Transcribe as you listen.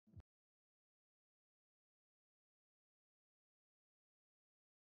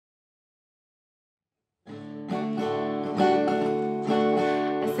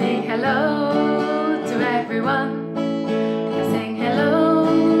everyone. I sing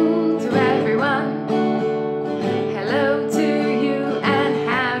hello to everyone. Hello to you and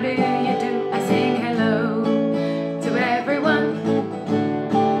how do you do? I sing hello to everyone.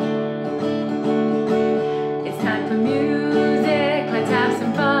 It's time for music, let's have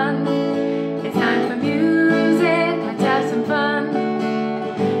some fun. It's time for music, let's have some fun.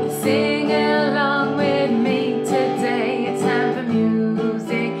 Sing along with me today. It's time for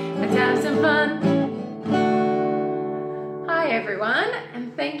music, let's have some fun. Hi everyone,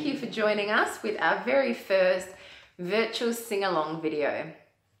 and thank you for joining us with our very first virtual sing-along video.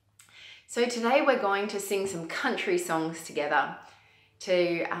 So today we're going to sing some country songs together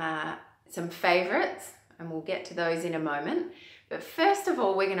to some favorites, and we'll get to those in a moment. But first of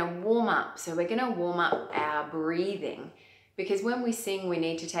all, we're going to warm up. So we're going to warm up our breathing, because when we sing, we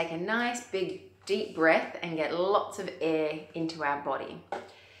need to take a nice big deep breath and get lots of air into our body.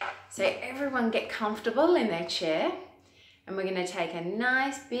 So everyone get comfortable in their chair, and we're going to take a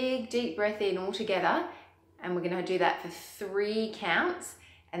nice big deep breath in all together, and we're going to do that for 3 counts,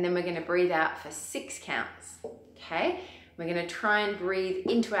 and then we're going to breathe out for 6 counts. Okay, we're going to try and breathe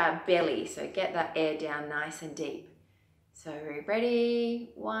into our belly, so get that air down nice and deep. So we're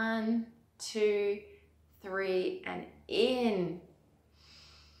ready, 1, 2, 3, and in.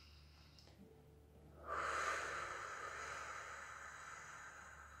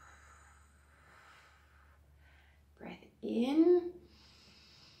 Breath in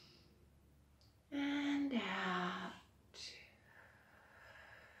and out.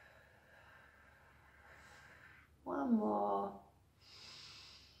 1 more.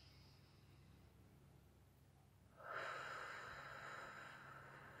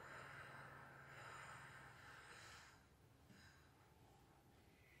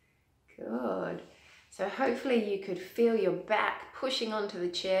 Good. So hopefully you could feel your back pushing onto the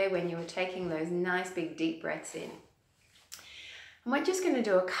chair when you were taking those nice big deep breaths in. And we're just going to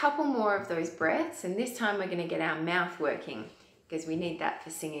do a couple more of those breaths, and this time we're going to get our mouth working because we need that for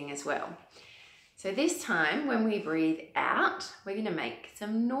singing as well. So this time when we breathe out, we're going to make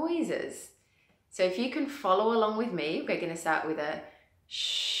some noises. So if you can follow along with me, we're going to start with a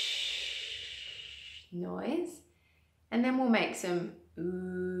shh noise, and then we'll make some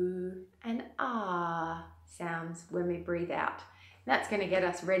ooh and ah sounds when we breathe out. That's going to get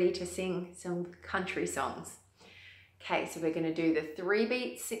us ready to sing some country songs. Okay, so we're going to do the 3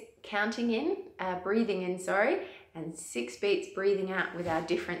 beats counting in, breathing in, sorry, and 6 beats breathing out with our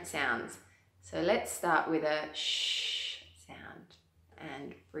different sounds. So let's start with a shh sound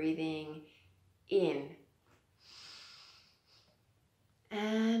and breathing in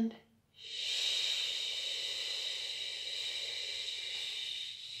and shh.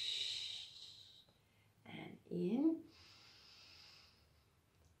 In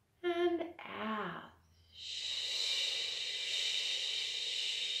and out.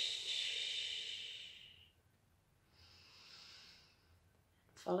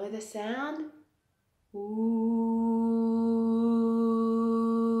 Follow the sound. Ooh.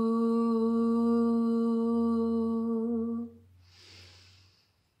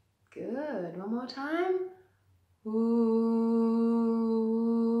 Good. One more time. Ooh.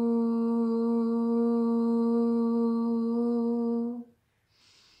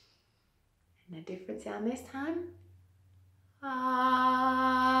 Different sound this time. Ah.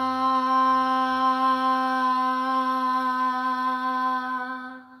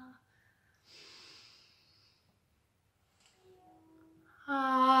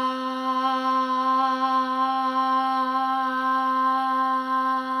 Ah.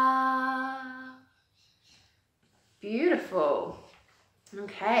 Beautiful.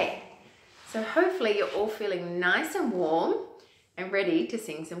 Okay, so hopefully you're all feeling nice and warm and ready to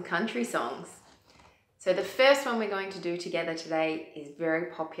sing some country songs. So the first one we're going to do together today is very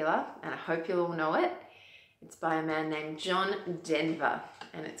popular, and I hope you'll all know it. It's by a man named John Denver,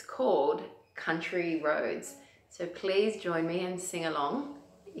 and it's called Country Roads. So please join me and sing along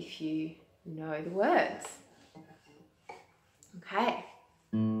if you know the words. Okay.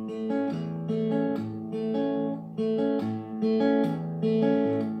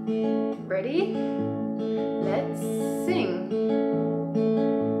 Ready? Let's sing.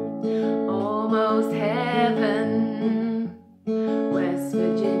 Almost heaven, West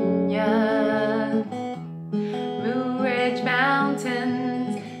Virginia, Blue Ridge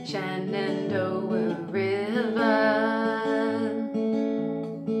Mountains, Shenandoah River.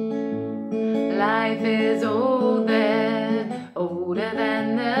 Life is old there, older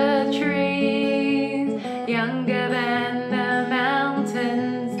than the trees, younger than the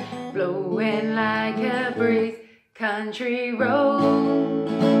mountains, blowing like a breeze. Country road,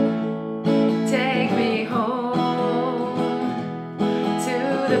 take me home.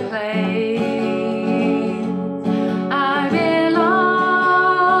 the place I belong.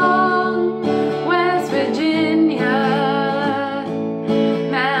 West Virginia,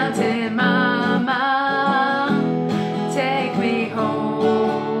 mountain mama, take me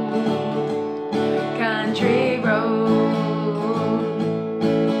home. Country road,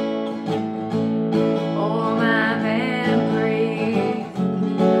 all my memories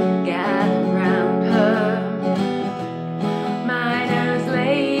gather round her. Miner's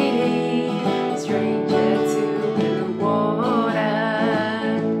lady, stranger to blue water,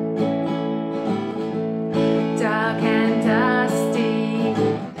 dark and dusty,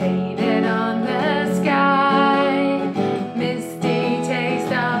 painted on the sky, misty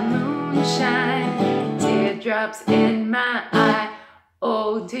taste of moonshine, teardrops in my eye,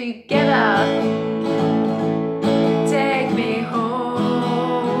 all together. Take me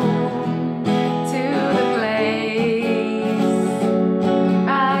home to the place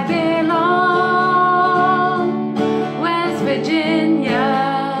I belong. West Virginia,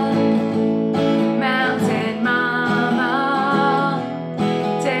 mountain mama,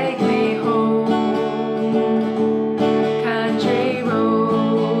 take me home. Country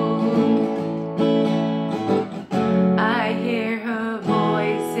road, I hear her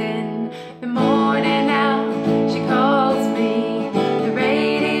voice in the morning now. She calls me, the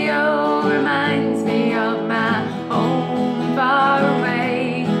radio reminds me of my home far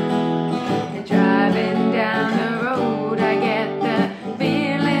away. And driving down the road, I get the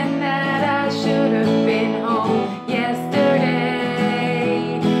feeling that I should have been home yesterday.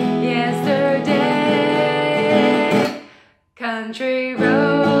 Country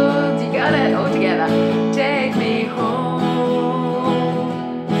roads, you got it all together. Take me home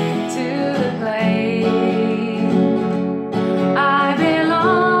to the place I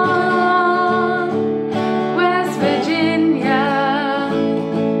belong. West Virginia,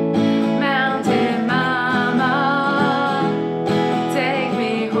 mountain mama, take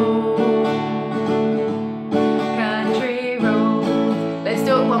me home. Country road. Let's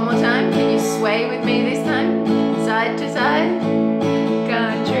do it one more time. Can you sway with me this time? Side to side.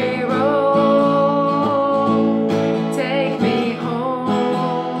 Country road, take me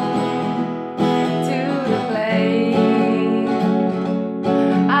home to the place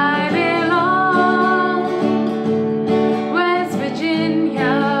I belong. West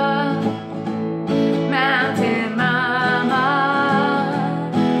Virginia, mountain mama,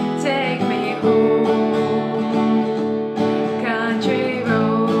 take me home. Country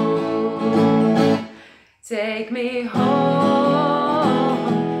road, take me home.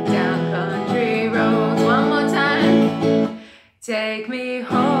 Down country roads, one more time. Take me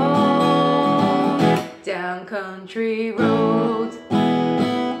home. Down country roads.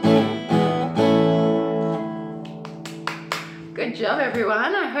 Good job,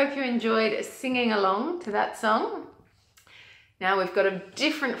 everyone. I hope you enjoyed singing along to that song. Now we've got a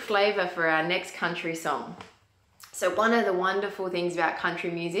different flavor for our next country song. So one of the wonderful things about country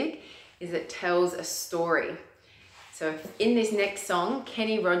music is it tells a story. So in this next song,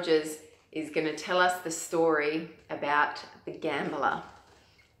 Kenny Rogers is going to tell us the story about the gambler.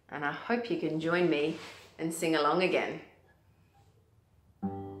 And I hope you can join me and sing along again.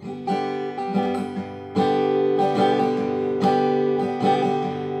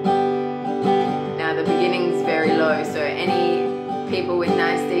 Now the beginning's very low, so any people with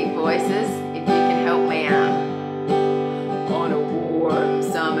nice deep voices, if you can help me out. On a warm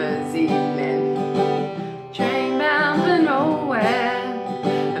summer's evening, train bound for nowhere,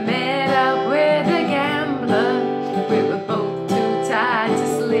 I met up with a gambler. We were both too tired to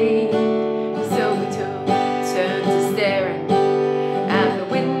sleep, so we took turns to staring out the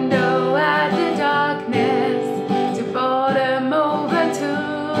window at the darkness till boredom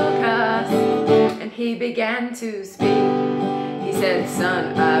overtook us, and he began to speak. He said,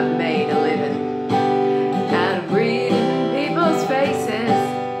 "Son, I've made a living out of reading people's faces,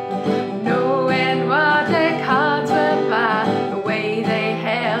 knowing what their cards were by the way they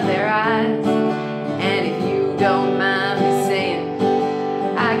held their eyes. And if you don't mind me saying,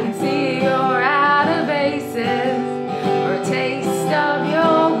 I can see you're out of aces. For a taste of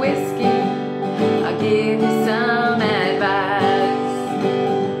your whiskey, I'll give you some advice."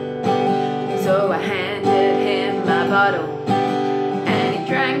 So I handed him my bottle, and he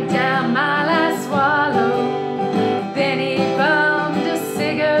drank down my last swallow. Then he bummed a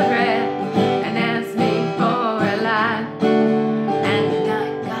cigarette and asked me for a light. And the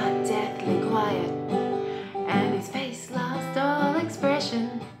night got deathly quiet, and his face lost all expression.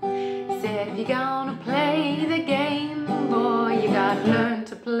 He said, "If you're gonna play the game, boy, you gotta learn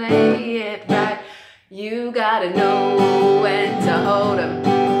to play it right. You gotta know when to hold 'em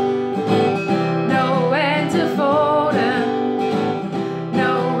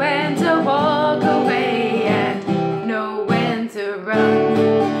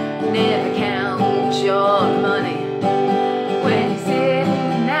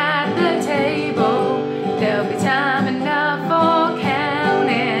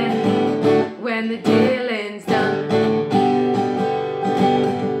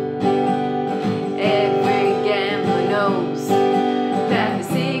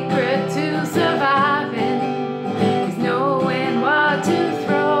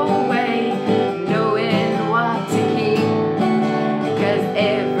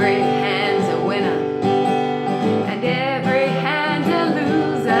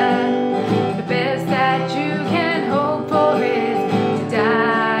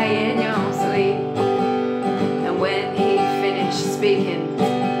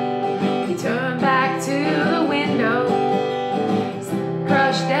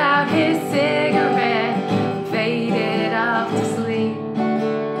cigarette and faded off to sleep.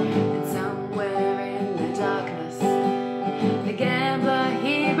 And somewhere in the darkness, the gambler,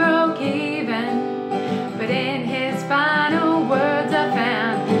 he broke even. But in his final words I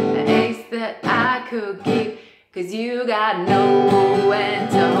found the ace that I could keep. 'Cause you got no when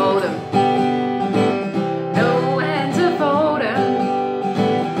to hold 'em, no when to fold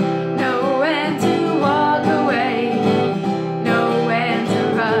 'em, no when to walk away, no when to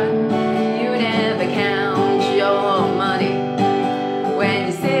run. You never count your money when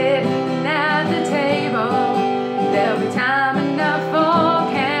you're sitting at the table. There'll be time enough for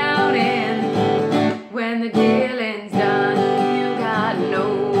counting when the dealing's done. You got no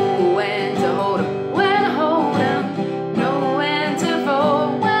when to hold 'em, when to hold 'em, no when to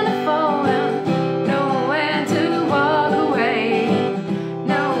fold, when to fold 'em, no when to walk away,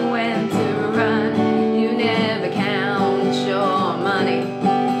 no when to run. You never count your money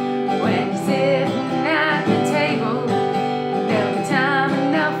when you're sitting at the table. There'll be time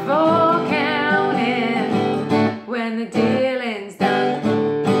enough for counting when the dealing's done.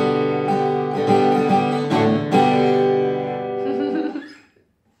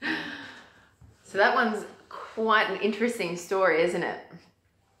 So that one's quite an interesting story, isn't it?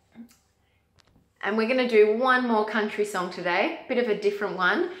 And we're going to do one more country song today, a bit of a different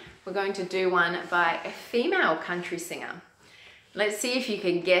one. We're going to do one by a female country singer. Let's see if you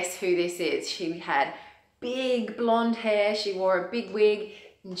can guess who this is. She had big blonde hair, she wore a big wig,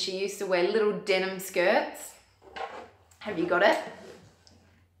 and she used to wear little denim skirts. Have you got it?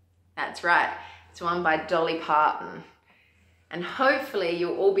 That's right. It's one by Dolly Parton. And hopefully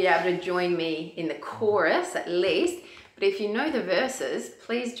you'll all be able to join me in the chorus at least. But if you know the verses,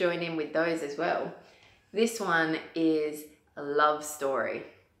 please join in with those as well. This one is a love story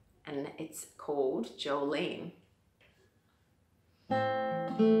and it's called Jolene.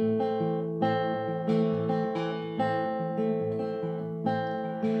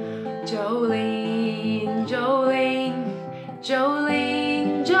 Jolene, Jolene,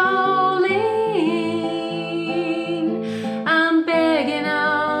 Jolene, Jolene, I'm begging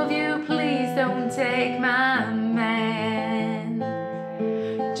of you, please don't take my man.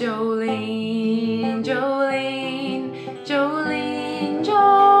 Jolene, Jolene, Jolene,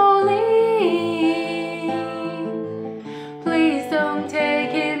 Jolene, please don't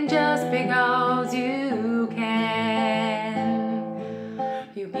take him just because you can.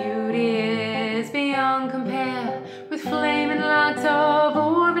 Your beauty is beyond compare, with flaming locks of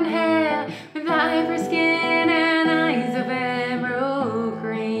auburn hair, with ivory skin and eyes of emerald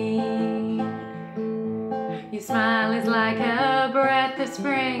green. Your smile is like a breath of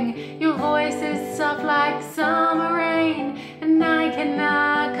spring, your voice is soft like summer rain, and I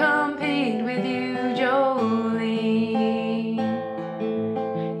cannot compete with you, Jolene.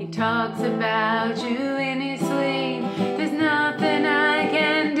 He talks about you in his sleep, there's nothing I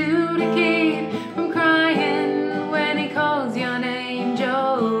can do to keep from crying when he calls your name,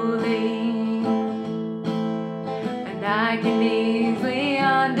 Jolene. And I can easily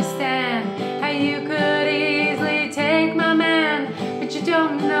understand how you could easily take my man, but you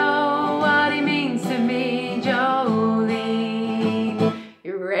don't know what he means to me, Jolene.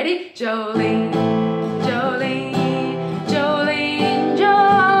 You ready? Jolene, Jolene, Jolene,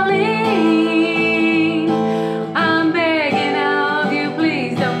 Jolene, I'm begging of you,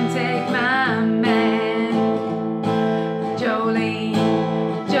 please don't take my man. Jolene,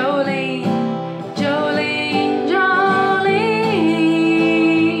 Jolene, Jolene, Jolene,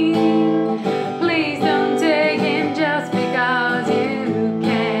 please don't take him just because you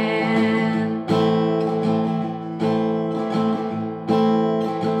can.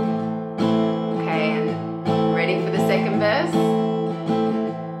 Okay, and ready for the second verse?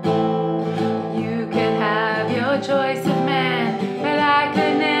 You could have your choice of man, but I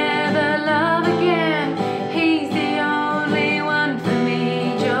could never love again. He's the only one for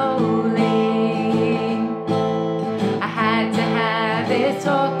me, Jolene. I had to have this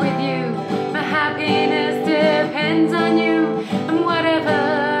talk with you. My happiness depends on you, and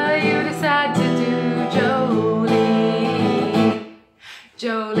whatever you decide to do, Jolene.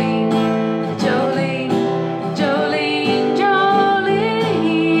 Jolene, Jolene, Jolene, Jolene,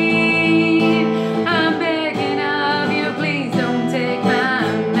 I'm begging of you, please don't take my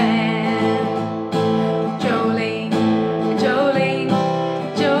man. Jolene, Jolene,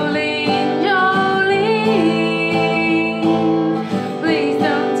 Jolene, Jolene, please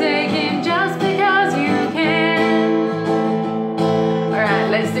don't take him just because you can.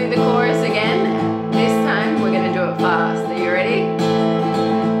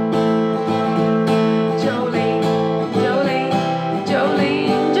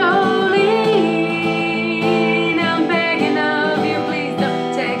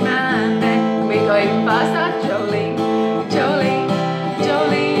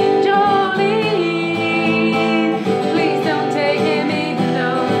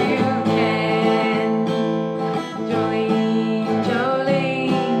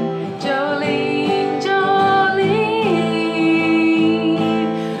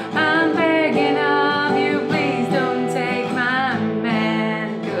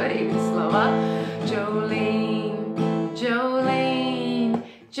 Jolene, Jolene,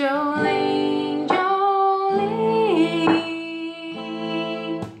 Jolene, Jolene.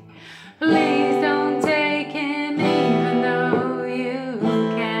 Please don't take him even though you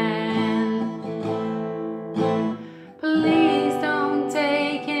can. Please don't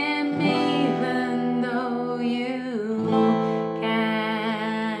take him even though you can.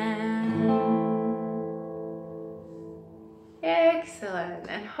 Excellent,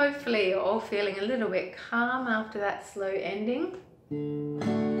 and hopefully you're all feeling a little bit calm after that slow ending.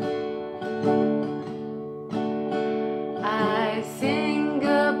 I sing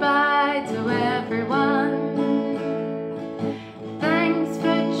goodbye to everyone. Thanks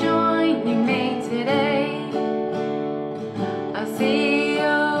for joining me today. I'll see you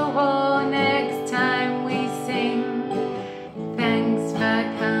all next time we sing. Thanks for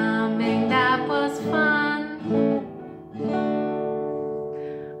coming, that was fun.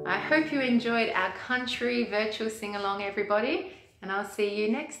 I hope you enjoyed our country virtual sing-along, everybody, and I'll see you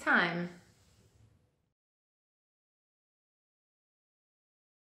next time.